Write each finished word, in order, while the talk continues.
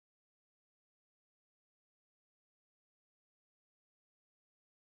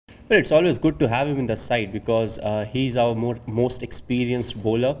Well, it's always good to have him in the side because he's our most experienced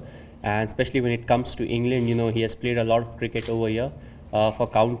bowler, and especially when it comes to England, he has played a lot of cricket over here for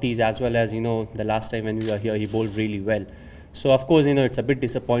counties, as well as the last time when we were here, he bowled really well. So of course, it's a bit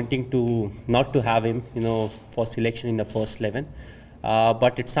disappointing to not to have him, for selection in the first 11.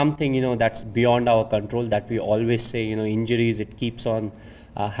 But it's something that's beyond our control. That we always say, injuries, it keeps on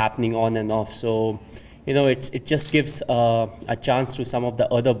happening on and off. So it just gives a chance to some of the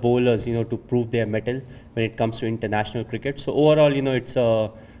other bowlers to prove their mettle when it comes to international cricket. So overall, it's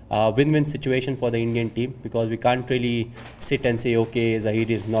a win-win situation for the Indian team, because we can't really sit and say, okay, Zaheer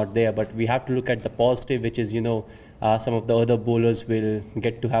is not there, but we have to look at the positive, which is some of the other bowlers will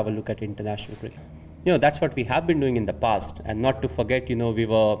get to have a look at international cricket. That's what we have been doing in the past, and not to forget, we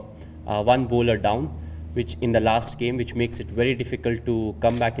were one bowler down, which in the last game, which makes it very difficult to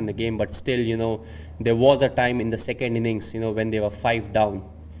come back in the game. But still, there was a time in the second innings, when they were 5 down,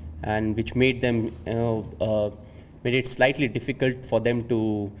 and which made them, made it slightly difficult for them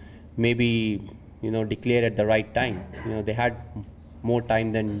to maybe, declare at the right time. They had more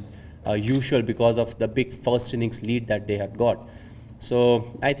time than usual because of the big first innings lead that they had got.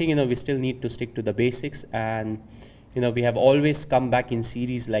 So I think, we still need to stick to the basics, and we have always come back in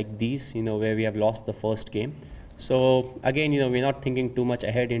series like these, where we have lost the first game. So again, we're not thinking too much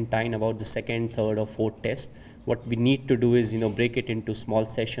ahead in time about the second, third or fourth test. What we need to do is, break it into small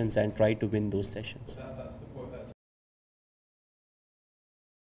sessions and try to win those sessions.